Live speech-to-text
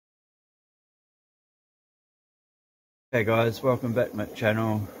Hey guys, welcome back to my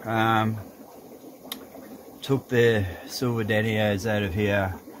channel. Took the silver danios out of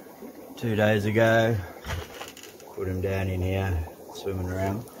here 2 days ago. Put them down in here, swimming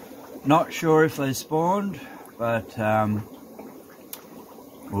around. Not sure if they spawned, but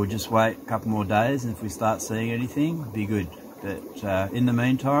we'll just wait a couple more days, and if we start seeing anything, it'd be good. But in the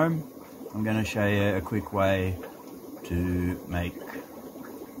meantime, I'm going to show you a quick way to make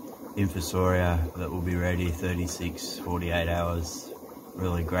Infusoria that will be ready 36-48 hours.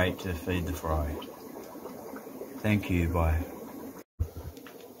 Really great to feed the fry. Thank you, bye.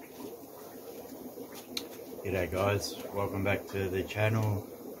 G'day guys, welcome back to the channel.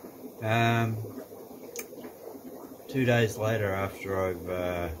 2 days later after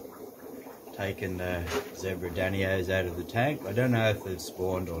I've taken the zebra danios out of the tank. I don't know if they've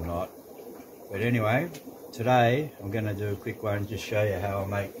spawned or not, but anyway, today I'm going to do a quick one, just show you how I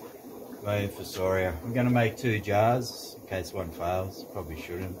make my Infusoria. I'm going to make 2 jars in case one fails. Probably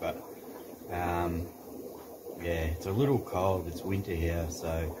shouldn't, but yeah, it's a little cold. It's winter here,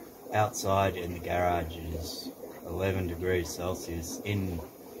 so outside in the garage is 11 degrees Celsius. In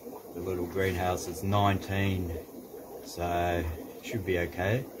the little greenhouse it's 19, so it should be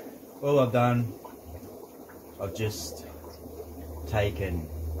okay. All I've done, I've just taken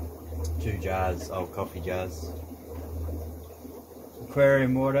 2 jars, old coffee jars,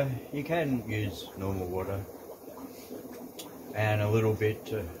 aquarium water. You can use normal water, and a little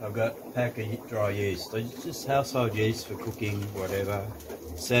bit I've got a pack of dry yeast. It's just household yeast for cooking, whatever.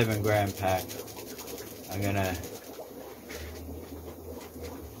 7-gram pack. I'm gonna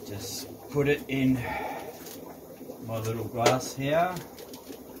just put it in my little glass here.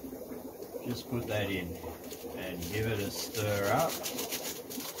 Just put that in and give it a stir up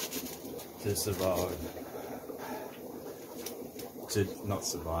to survive. To not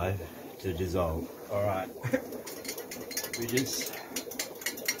survive, to dissolve. Alright. We just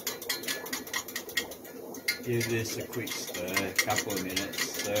give this a quick stir, a couple of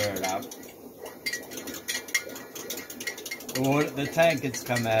minutes, stir it up. The tank it's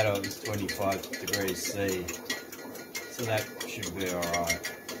come out of is 25 degrees C, so that should be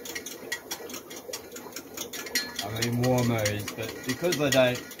alright. I mean, warmer is, but because I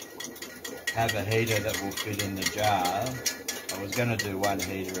don't have a heater that will fit in the jar, I was going to do one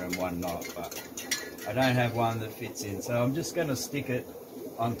heater and one not, but I don't have one that fits in, so I'm just going to stick it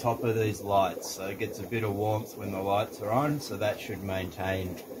on top of these lights so it gets a bit of warmth when the lights are on, so that should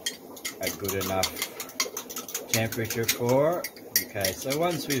maintain a good enough temperature for it. Okay, so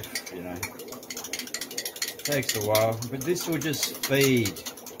once we've, it takes a while, but this will just be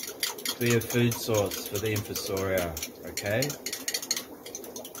a food source for the Infusoria, okay?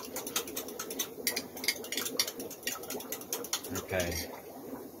 Okay,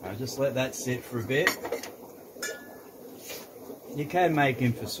 I'll just let that sit for a bit. You can make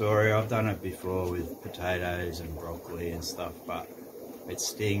Infusoria, I've done it before with potatoes and broccoli and stuff, but it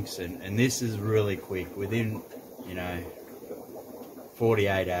stinks, and this is really quick, within,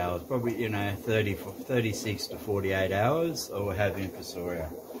 48 hours, probably, 36 to 48 hours, I will have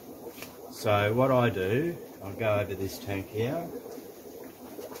Infusoria. So what I do, I'll go over this tank here.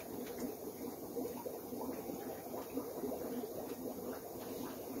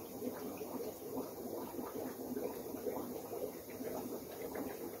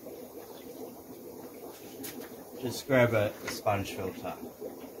 Just grab a sponge filter.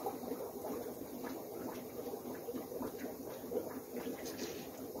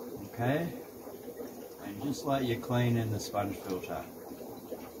 Okay, and just let you clean in the sponge filter.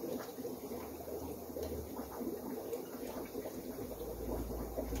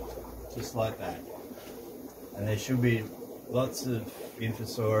 Just like that. And there should be lots of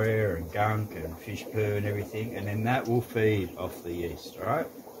Infusoria and gunk and fish poo and everything, and then that will feed off the yeast, alright?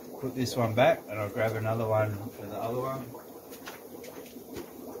 Put this one back and I'll grab another one for the other one.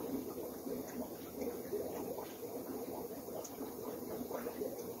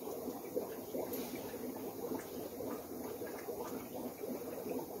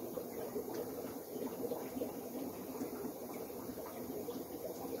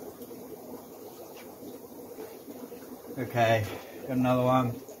 Okay, got another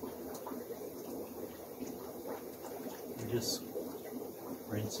one. And just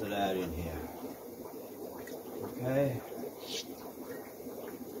rinse it out in here. Okay.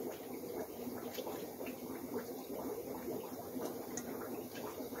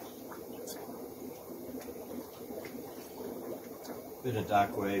 Bit of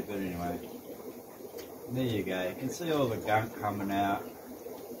duckweed, but anyway. There you go. You can see all the gunk coming out.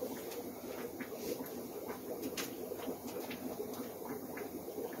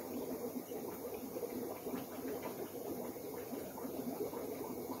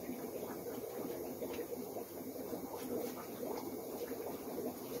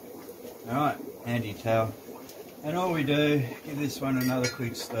 Alright, handy towel. And all we do, give this one another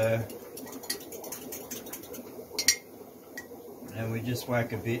quick stir. And we just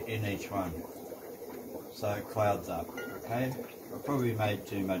whack a bit in each one, so it clouds up, okay? I probably made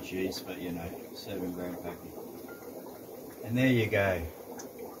too much yeast, but you know, 7 gram packet. And there you go.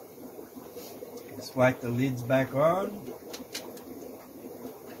 Just whack the lids back on.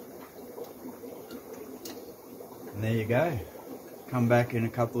 And there you go. Come back in a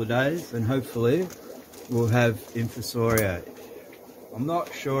couple of days and hopefully we'll have Infusoria. I'm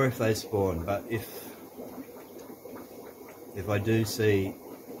not sure if they spawn, but if I do see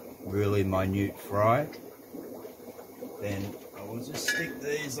really minute fry, then I will just stick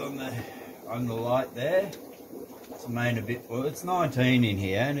these on the light there to main a bit. Well, it's 19 in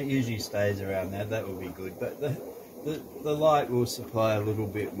here and it usually stays around there. That will be good, but the light will supply a little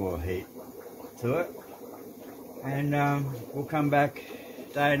bit more heat to it. And we'll come back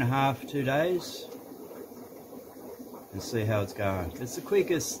day and a half, 2 days, and see how it's going. It's the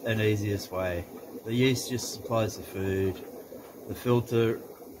quickest and easiest way. The yeast just supplies the food, the filter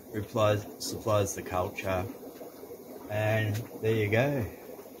supplies the culture, and there you go.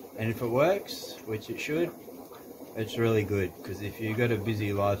 And if it works, which it should, it's really good, because if you've got a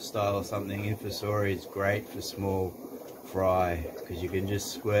busy lifestyle or something, Infusoria is great for small fry, because you can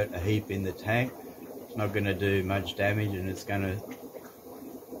just squirt a heap in the tank. It's not going to do much damage and it's going to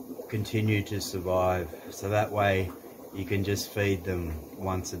continue to survive. So that way you can just feed them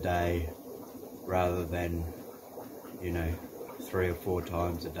once a day rather than, you know, 3 or 4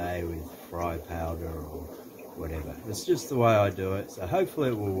 times a day with fry powder or whatever. It's just the way I do it. So hopefully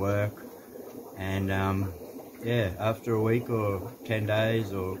it will work. And yeah, after a week or 10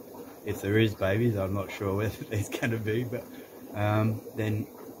 days, or if there is babies, I'm not sure whether there's going to be, but then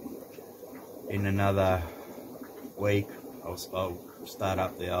in another week I'll start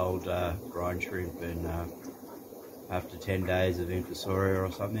up the old brine shrimp, and after 10 days of Infusoria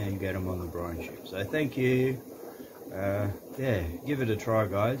or something, and get them on the brine shrimp. So thank you. Yeah, give it a try,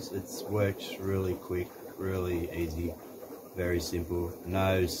 guys. It works really quick, really easy, very simple.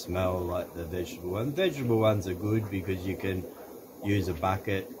 No smell like the vegetable ones. The vegetable ones are good because you can use a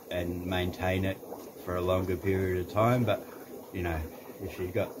bucket and maintain it for a longer period of time, but you know, if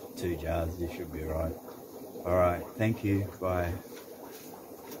you've got 2 jars, you should be right. Alright, thank you, bye.